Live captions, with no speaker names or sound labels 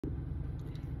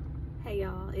Hey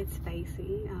y'all, it's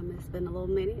Stacy. It's been a little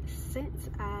minute since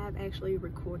I've actually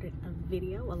recorded a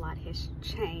video. A lot has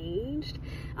changed,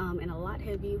 and a lot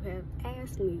of you have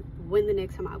asked me when the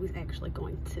next time I was actually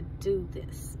going to do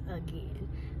this again.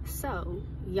 So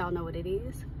y'all know what it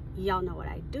is, y'all know what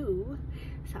I do,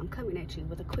 so I'm coming at you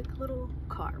with a quick little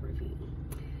car review.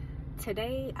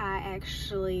 Today I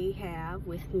actually have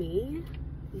with me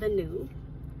the new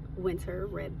winter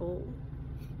Redbull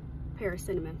Pear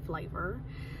Cinnamon flavor.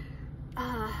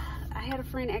 I had a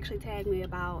friend actually tag me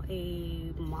about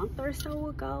a month or so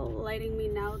ago letting me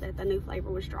know that the new flavor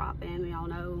was dropping. Y'all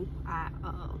know I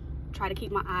try to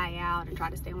keep my eye out and try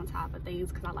to stay on top of things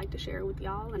because I like to share it with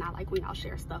y'all, and I like when y'all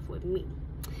share stuff with me.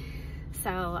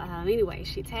 So anyway,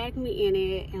 she tagged me in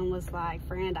it and was like,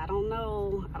 friend, I don't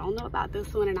know about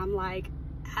this one. And I'm like,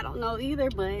 I don't know either,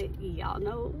 but y'all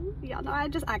know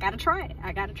I gotta try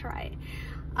it.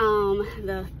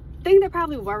 The thing that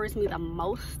probably worries me the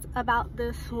most about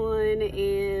this one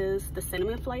is the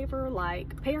cinnamon flavor.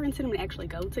 Like, pear and cinnamon actually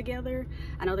go together.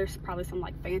 I know there's probably some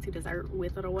like fancy dessert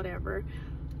with it or whatever,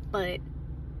 but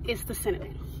it's the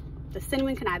cinnamon. The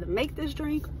cinnamon can either make this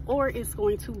drink or it's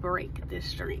going to break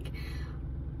this drink.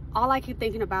 All I keep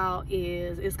thinking about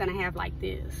is it's gonna have like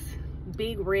this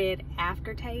big red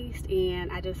aftertaste,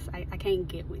 and I can't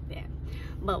get with that.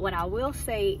 But what I will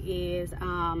say is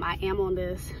I am on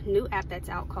this new app that's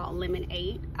out called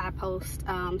Lemonade. I post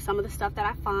some of the stuff that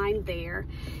I find there,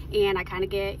 and I kind of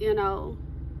get, you know,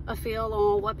 a feel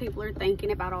on what people are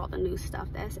thinking about all the new stuff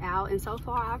that's out. And so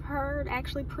far I've heard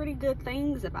actually pretty good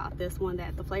things about this one,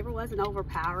 that the flavor wasn't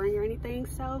overpowering or anything.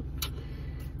 So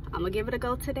I'm gonna give it a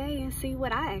go today and see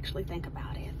what I actually think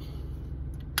about it.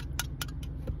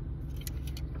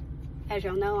 As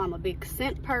y'all know, I'm a big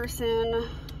scent person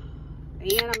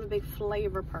and I'm a big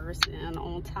flavor person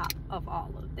on top of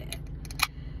all of that.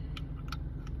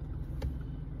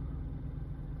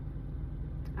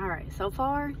 All right, so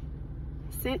far,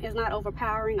 scent is not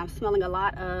overpowering. I'm smelling a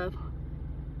lot of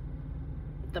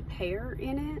the pear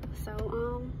in it.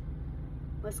 So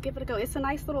let's give it a go. It's a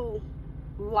nice little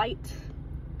light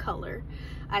color.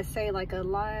 I'd say like a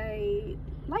light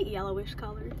yellowish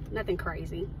color, nothing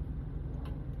crazy.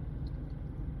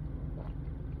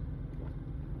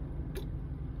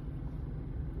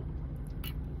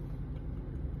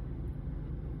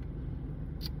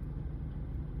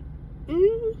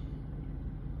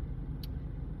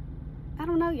 I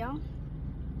don't know, y'all.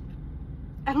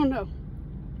 I don't know.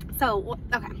 So,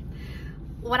 okay.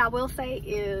 What I will say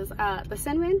is the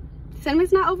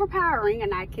cinnamon's not overpowering,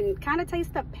 and I can kind of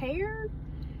taste the pear,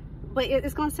 but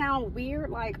it's gonna sound weird,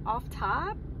 like off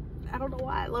top. I don't know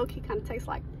why. Low-key kind of tastes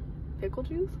like pickle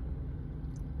juice.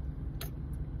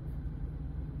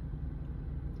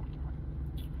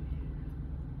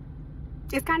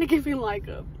 It's kind of giving like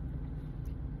a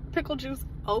pickle juice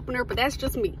opener, but that's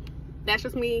just me. That's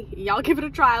just me. Y'all give it a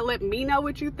try. Let me know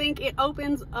what you think it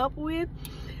opens up with.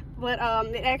 But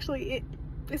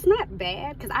it's not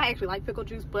bad, because I actually like pickle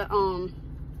juice, but I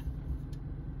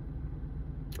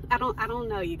don't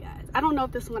know, you guys. I don't know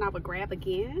if this one I would grab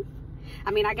again. I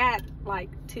mean, I got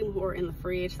like 2 more in the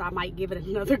fridge, so I might give it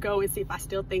another go and see if I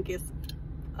still think it's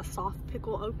a soft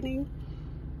pickle opening.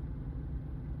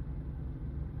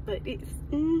 But it's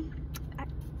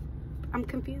I'm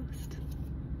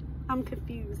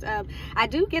confused. I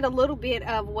do get a little bit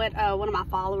of what one of my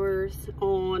followers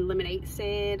on Lemonade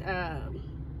said,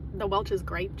 the Welch's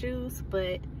grape juice,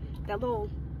 but that little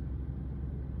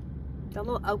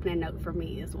opening note for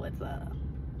me is what's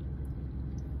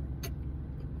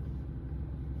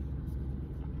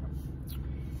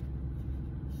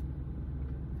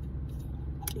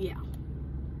yeah,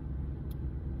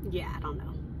 I don't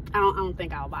know. I don't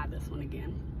think I'll buy this one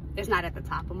again. It's not at the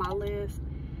top of my list.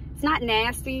 It's not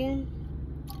nasty,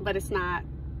 but it's not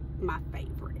my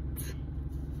favorite.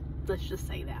 Let's just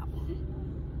say that one.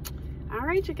 All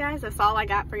right, you guys, that's all I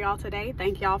got for y'all today.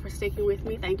 Thank y'all for sticking with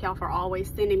me. Thank y'all for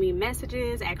always sending me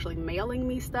messages, actually mailing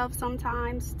me stuff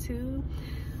sometimes too.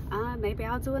 Maybe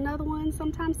I'll do another one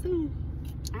sometime soon.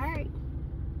 All right.